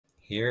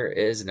Here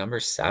is number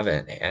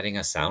 7, adding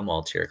a sound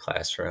wall to your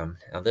classroom.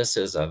 Now, this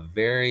is a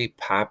very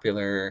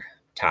popular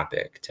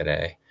topic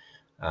today.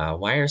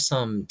 Why are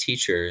some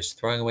teachers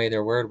throwing away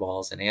their word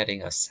walls and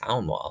adding a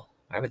sound wall?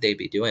 Why would they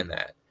be doing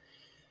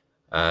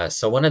that?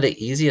 So one of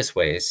the easiest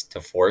ways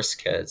to force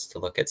kids to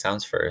look at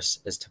sounds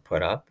first is to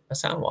put up a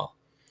sound wall.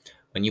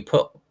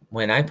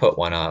 When I put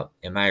one up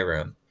in my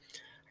room,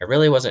 I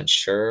really wasn't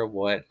sure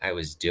what I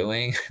was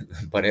doing,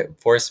 but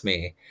it forced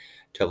me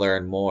to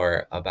learn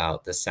more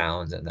about the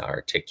sounds and the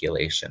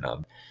articulation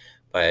of.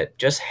 But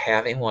just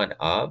having one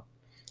up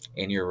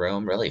in your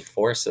room really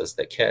forces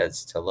the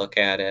kids to look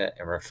at it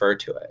and refer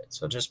to it.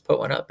 So just put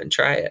one up and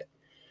try it.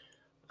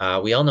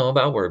 We all know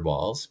about word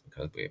walls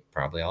because we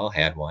probably all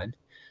had one.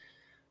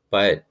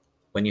 But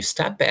when you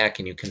step back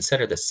and you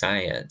consider the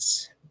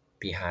science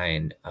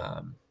behind,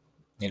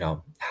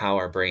 how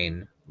our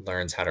brain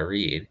learns how to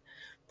read,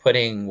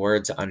 putting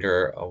words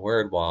under a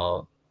word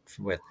wall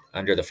with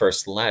under the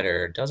first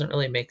letter doesn't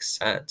really make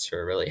sense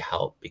or really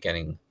help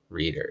beginning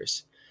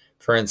readers.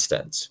 For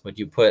instance, would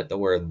you put the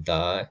word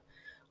the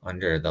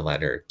under the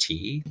letter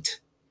T?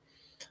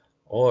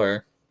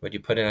 Or would you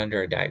put it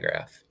under a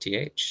digraph,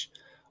 TH?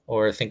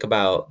 Or think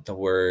about the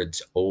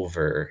words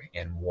over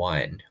and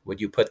one. Would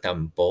you put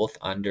them both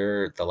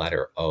under the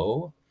letter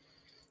O?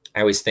 I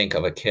always think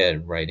of a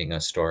kid writing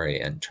a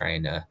story and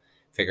trying to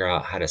figure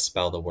out how to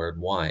spell the word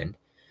one.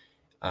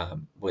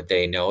 Would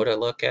they know to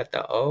look at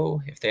the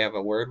O if they have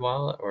a word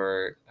wall,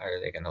 or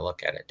are they going to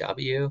look at a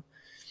W?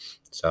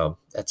 So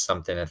that's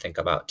something to think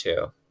about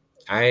too.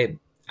 I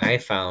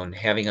found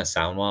having a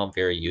sound wall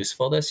very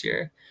useful this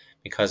year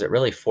because it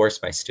really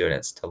forced my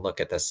students to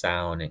look at the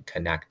sound and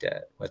connect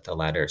it with the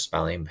letter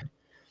spelling.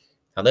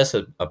 Now this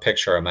is a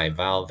picture of my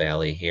vowel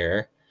valley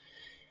here.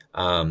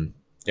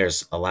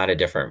 There's a lot of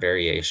different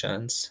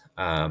variations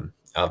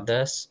of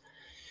this.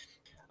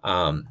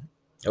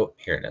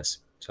 Here it is.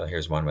 So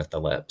here's one with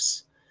the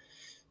lips.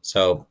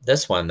 So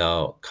this one,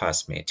 though,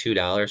 cost me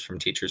 $2 from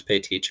Teachers Pay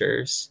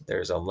Teachers.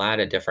 There's a lot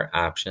of different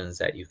options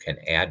that you can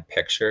add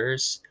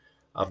pictures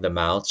of the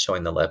mouth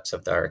showing the lips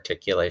of the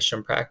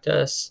articulation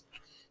practice.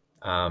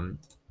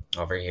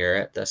 Over here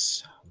at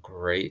this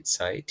great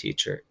site,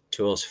 Teacher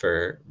Tools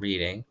for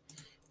Reading,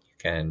 you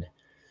can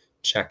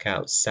check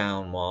out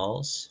sound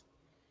walls.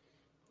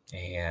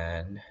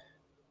 And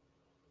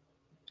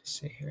let's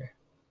see here.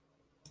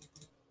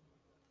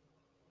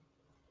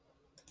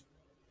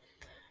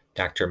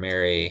 Dr.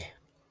 Mary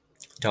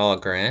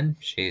Dahlgren,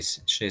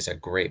 she's a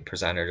great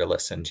presenter to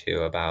listen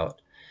to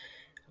about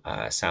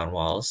sound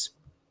walls.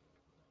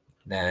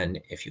 Then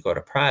if you go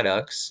to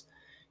products,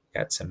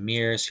 got some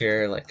mirrors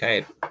here. Like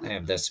I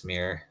have this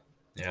mirror,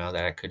 that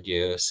I could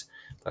use,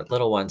 but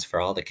little ones for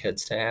all the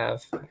kids to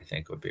have, I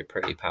think would be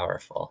pretty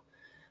powerful.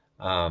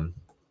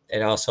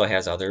 It also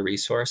has other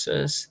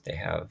resources. They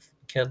have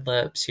kid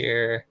lips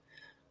here,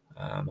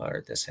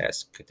 or this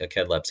has the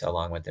kid lips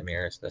along with the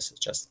mirrors. This is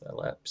just the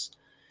lips.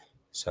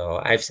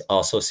 So I've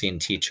also seen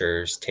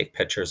teachers take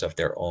pictures of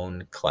their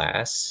own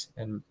class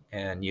and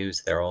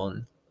use their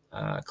own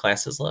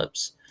class's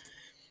lips.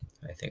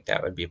 I think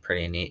that would be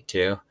pretty neat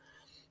too.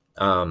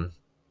 I'm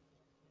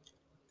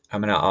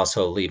going to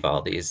also leave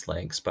all these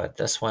links, but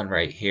this one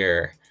right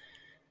here,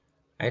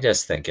 I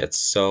just think it's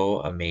so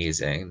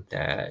amazing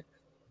that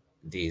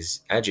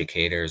these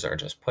educators are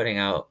just putting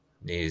out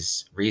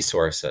these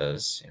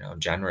resources,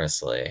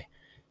 generously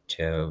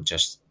to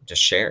just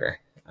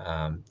share.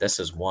 This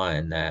is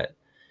one that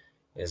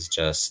is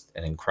just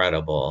an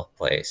incredible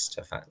place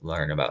to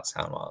learn about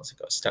sound walls. It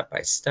goes step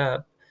by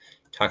step,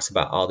 talks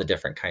about all the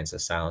different kinds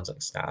of sounds like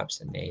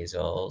stops and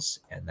nasals,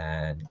 and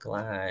then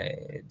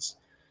glides,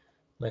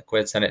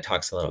 liquids. And it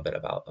talks a little bit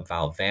about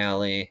Vowel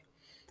Valley,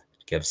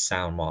 gives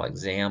sound wall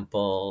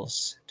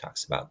examples,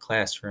 talks about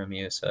classroom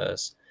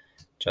uses.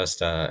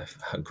 Just a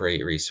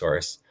great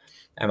resource.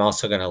 I'm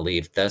also going to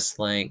leave this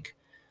link.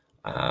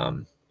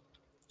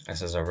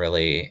 This is a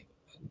really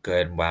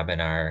good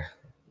webinar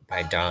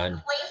by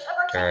Dawn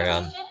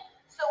Durham.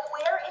 So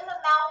where in the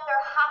mouth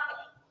they're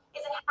happening?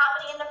 Is it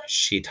happening in the...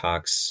 She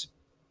talks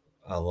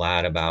a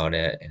lot about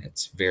it, and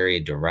it's very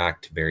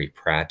direct, very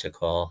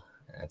practical.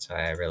 That's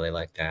why I really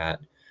like that.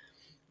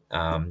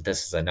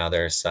 This is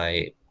another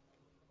site.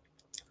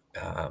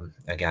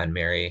 Again,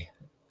 Mary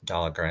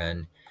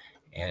Dahlgren,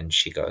 and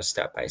she goes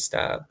step by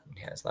step.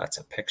 It has lots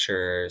of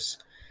pictures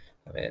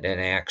of it in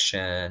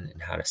action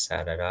and how to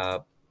set it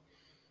up.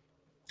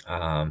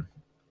 And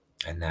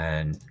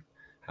then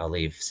I'll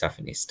leave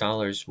Stephanie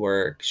Stoller's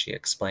work. She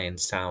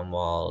explains sound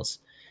walls,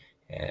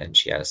 and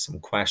she has some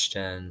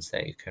questions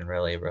that you can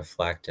really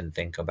reflect and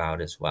think about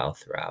as well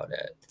throughout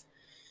it.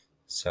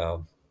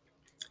 So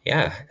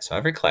yeah, so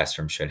every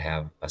classroom should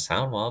have a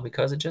sound wall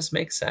because it just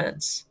makes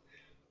sense.